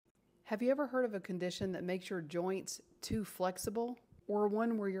Have you ever heard of a condition that makes your joints too flexible? Or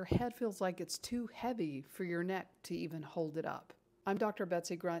one where your head feels like it's too heavy for your neck to even hold it up? I'm Dr.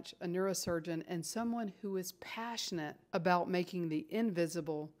 Betsy Grunch, a neurosurgeon and someone who is passionate about making the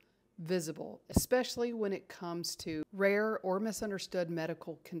invisible visible, especially when it comes to rare or misunderstood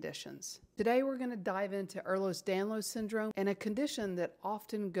medical conditions. Today we're going to dive into Ehlers-Danlos Syndrome and a condition that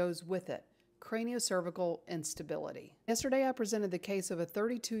often goes with it, craniocervical instability. Yesterday I presented the case of a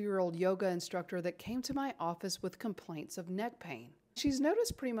 32-year-old yoga instructor that came to my office with complaints of neck pain. She's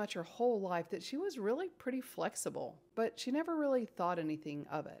noticed pretty much her whole life that she was really pretty flexible, but she never really thought anything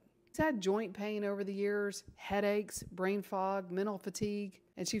of it. She's had joint pain over the years, headaches, brain fog, mental fatigue,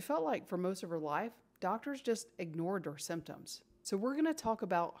 and she felt like for most of her life, doctors just ignored her symptoms. So we're going to talk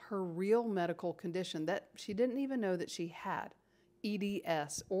about her real medical condition that she didn't even know that she had,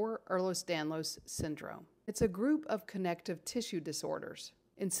 EDS, or Ehlers-Danlos Syndrome. It's a group of connective tissue disorders.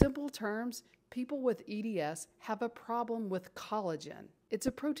 In simple terms, people with EDS have a problem with collagen. It's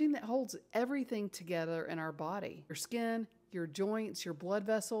a protein that holds everything together in our body: your skin, your joints, your blood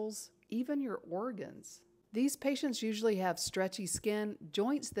vessels, even your organs. These patients usually have stretchy skin,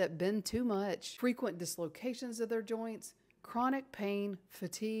 joints that bend too much, frequent dislocations of their joints, chronic pain,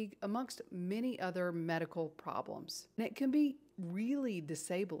 fatigue, amongst many other medical problems. And it can be really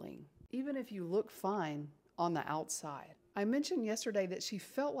disabling, even if you look fine on the outside. I mentioned yesterday that she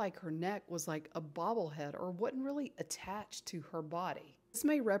felt like her neck was like a bobblehead or wasn't really attached to her body. This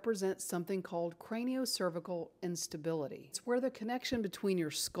may represent something called craniocervical instability. It's where the connection between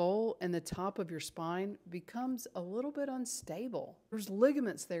your skull and the top of your spine becomes a little bit unstable. There's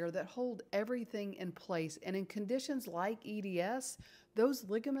ligaments there that hold everything in place, and in conditions like EDS, those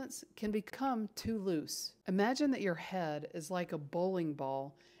ligaments can become too loose. Imagine that your head is like a bowling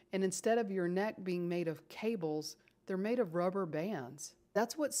ball, and instead of your neck being made of cables, they're made of rubber bands.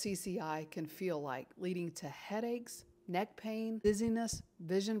 That's what CCI can feel like, leading to headaches, neck pain, dizziness,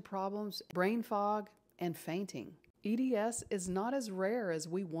 vision problems, brain fog, and fainting. EDS is not as rare as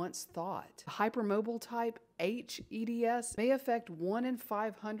we once thought. Hypermobile type hEDS may affect 1 in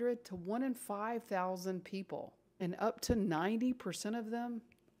 500 to 1 in 5,000 people, and up to 90% of them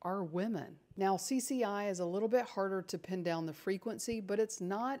are women. Now, CCI is a little bit harder to pin down the frequency, but it's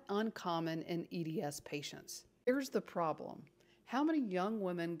not uncommon in EDS patients. Here's the problem. How many young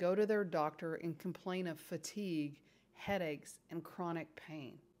women go to their doctor and complain of fatigue, headaches, and chronic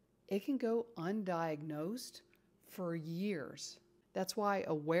pain? It can go undiagnosed for years. That's why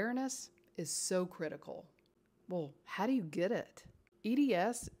awareness is so critical. Well, how do you get it?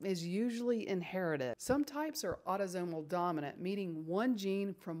 EDS is usually inherited. Some types are autosomal dominant, meaning one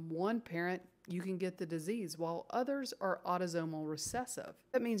gene from one parent you can get the disease, while others are autosomal recessive.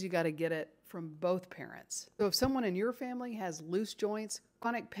 That means you got to get it from both parents. So if someone in your family has loose joints,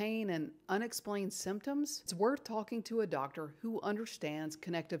 chronic pain, and unexplained symptoms, it's worth talking to a doctor who understands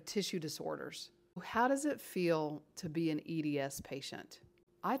connective tissue disorders. How does it feel to be an EDS patient?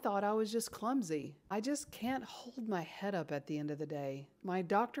 I thought I was just clumsy. I just can't hold my head up at the end of the day. My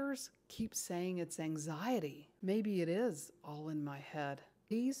doctors keep saying it's anxiety. Maybe it is all in my head.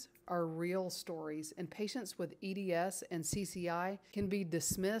 These are real stories, and patients with EDS and CCI can be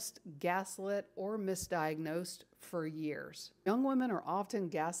dismissed, gaslit, or misdiagnosed for years. Young women are often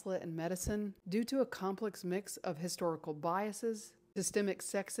gaslit in medicine due to a complex mix of historical biases, systemic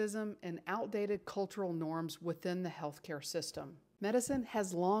sexism, and outdated cultural norms within the healthcare system. Medicine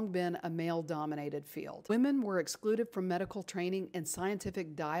has long been a male-dominated field. Women were excluded from medical training and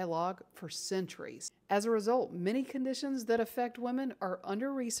scientific dialogue for centuries. As a result, many conditions that affect women are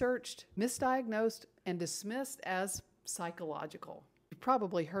under-researched, misdiagnosed, and dismissed as psychological. You've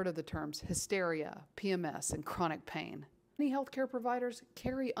probably heard of the terms hysteria, PMS, and chronic pain. Many healthcare providers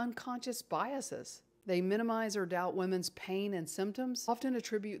carry unconscious biases. They minimize or doubt women's pain and symptoms, often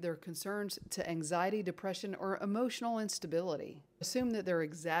attribute their concerns to anxiety, depression, or emotional instability. Assume that they're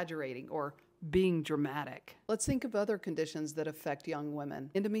exaggerating or being dramatic. Let's think of other conditions that affect young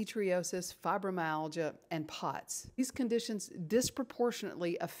women: endometriosis, fibromyalgia, and POTS. These conditions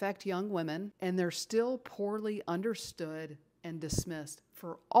disproportionately affect young women, and they're still poorly understood and dismissed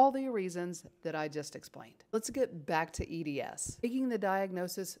for all the reasons that I just explained. Let's get back to EDS. Making the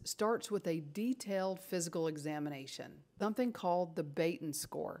diagnosis starts with a detailed physical examination, something called the Baton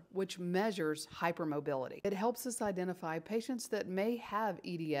score, which measures hypermobility. It helps us identify patients that may have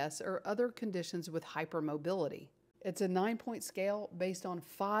EDS or other conditions with hypermobility. It's a 9-point scale based on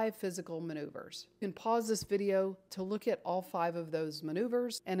 5 physical maneuvers. You can pause this video to look at all 5 of those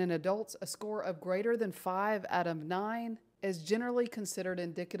maneuvers, and in adults, a score of greater than 5 out of 9 is generally considered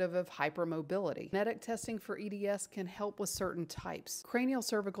indicative of hypermobility. Genetic testing for EDS can help with certain types.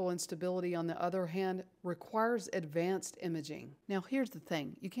 Cranial-cervical instability, on the other hand, requires advanced imaging. Now, here's the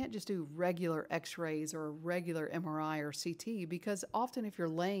thing. You can't just do regular x-rays or a regular MRI or CT, because often if you're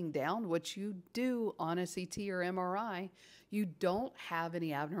laying down, which you do on a CT or MRI, you don't have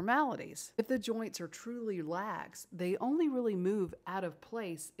any abnormalities. If the joints are truly lax, they only really move out of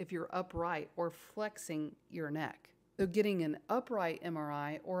place if you're upright or flexing your neck. So getting an upright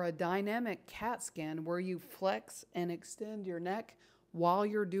MRI or a dynamic CAT scan where you flex and extend your neck while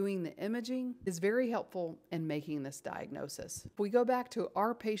you're doing the imaging is very helpful in making this diagnosis. If we go back to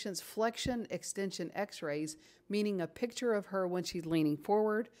our patient's flexion extension x-rays, meaning a picture of her when she's leaning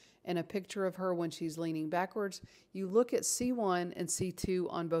forward and a picture of her when she's leaning backwards, you look at C1 and C2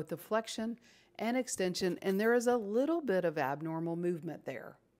 on both the flexion and extension, and there is a little bit of abnormal movement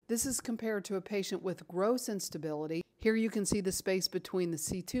there. This is compared to a patient with gross instability. Here you can see the space between the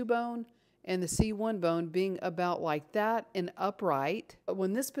C2 bone and the C1 bone being about like that and upright. But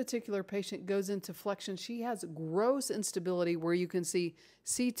when this particular patient goes into flexion, she has gross instability where you can see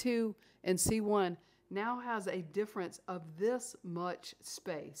C2 and C1 now has a difference of this much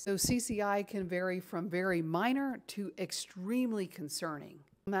space. So CCI can vary from very minor to extremely concerning.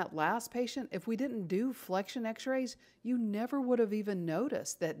 On that last patient, if we didn't do flexion x-rays, you never would have even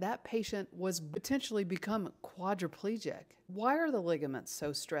noticed that that patient was potentially become quadriplegic. Why are the ligaments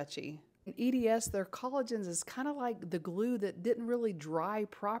so stretchy? In EDS, their collagens is kind of like the glue that didn't really dry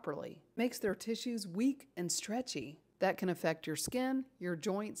properly. Makes their tissues weak and stretchy. That can affect your skin, your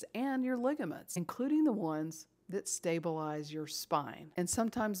joints, and your ligaments, including the ones that stabilize your spine. And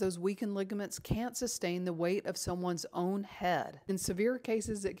sometimes those weakened ligaments can't sustain the weight of someone's own head. In severe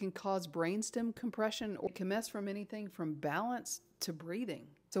cases, it can cause brainstem compression or can mess from anything from balance to breathing.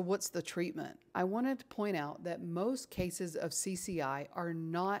 So what's the treatment? I wanted to point out that most cases of CCI are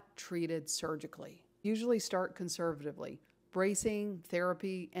not treated surgically. Usually start conservatively. Bracing,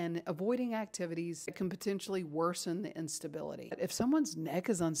 therapy, and avoiding activities that can potentially worsen the instability. If someone's neck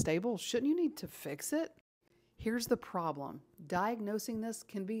is unstable, shouldn't you need to fix it? Here's the problem. Diagnosing this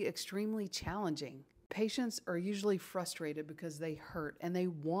can be extremely challenging. Patients are usually frustrated because they hurt and they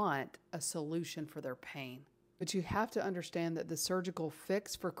want a solution for their pain. But you have to understand that the surgical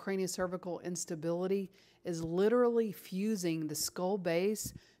fix for craniocervical instability is literally fusing the skull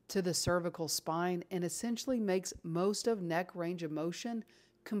base to the cervical spine and essentially makes most of neck range of motion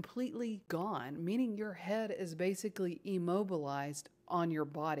completely gone, meaning your head is basically immobilized on your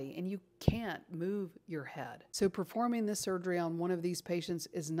body and you can't move your head. So performing this surgery on one of these patients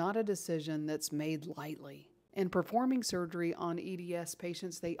is not a decision that's made lightly. And performing surgery on EDS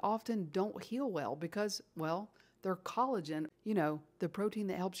patients, they often don't heal well because, well, their collagen, the protein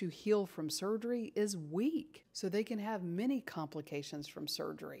that helps you heal from surgery, is weak. So they can have many complications from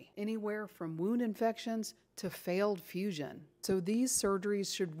surgery, anywhere from wound infections to failed fusion. So these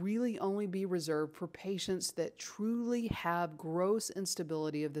surgeries should really only be reserved for patients that truly have gross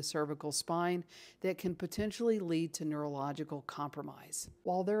instability of the cervical spine that can potentially lead to neurological compromise.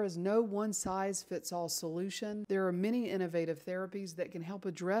 While there is no one-size-fits-all solution, there are many innovative therapies that can help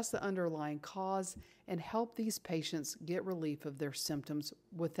address the underlying cause and help these patients get relief of their symptoms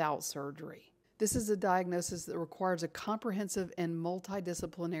without surgery. This is a diagnosis that requires a comprehensive and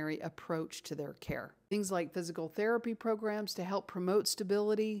multidisciplinary approach to their care. Things like physical therapy programs to help promote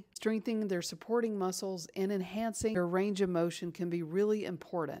stability, strengthening their supporting muscles, and enhancing their range of motion can be really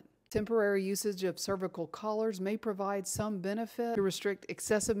important. Temporary usage of cervical collars may provide some benefit to restrict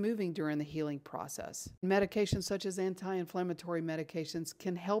excessive moving during the healing process. Medications such as anti-inflammatory medications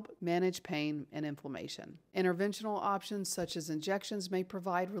can help manage pain and inflammation. Interventional options such as injections may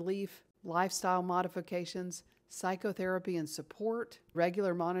provide relief. Lifestyle modifications, psychotherapy and support,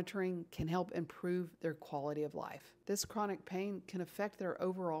 regular monitoring can help improve their quality of life. This chronic pain can affect their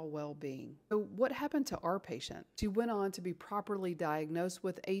overall well-being. So what happened to our patient? She went on to be properly diagnosed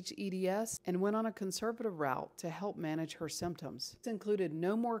with hEDS and went on a conservative route to help manage her symptoms. This included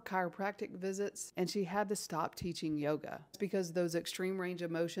no more chiropractic visits, and she had to stop teaching yoga. It's because those extreme range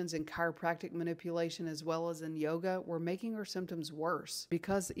of motions in chiropractic manipulation as well as in yoga were making her symptoms worse.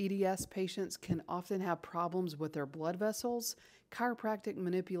 Because EDS patients can often have problems with their blood vessels, chiropractic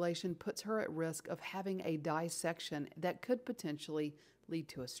manipulation puts her at risk of having a dissection that could potentially lead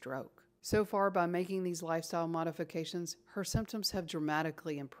to a stroke. So far, by making these lifestyle modifications, her symptoms have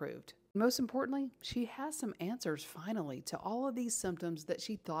dramatically improved. Most importantly, she has some answers finally to all of these symptoms that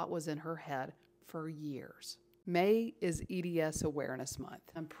she thought was in her head for years. May is EDS Awareness Month.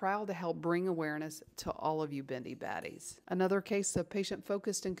 I'm proud to help bring awareness to all of you bendy baddies. Another case of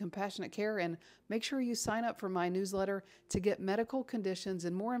patient-focused and compassionate care, and make sure you sign up for my newsletter to get medical conditions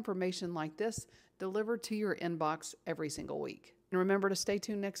and more information like this delivered to your inbox every single week. And remember to stay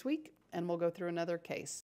tuned next week, and we'll go through another case.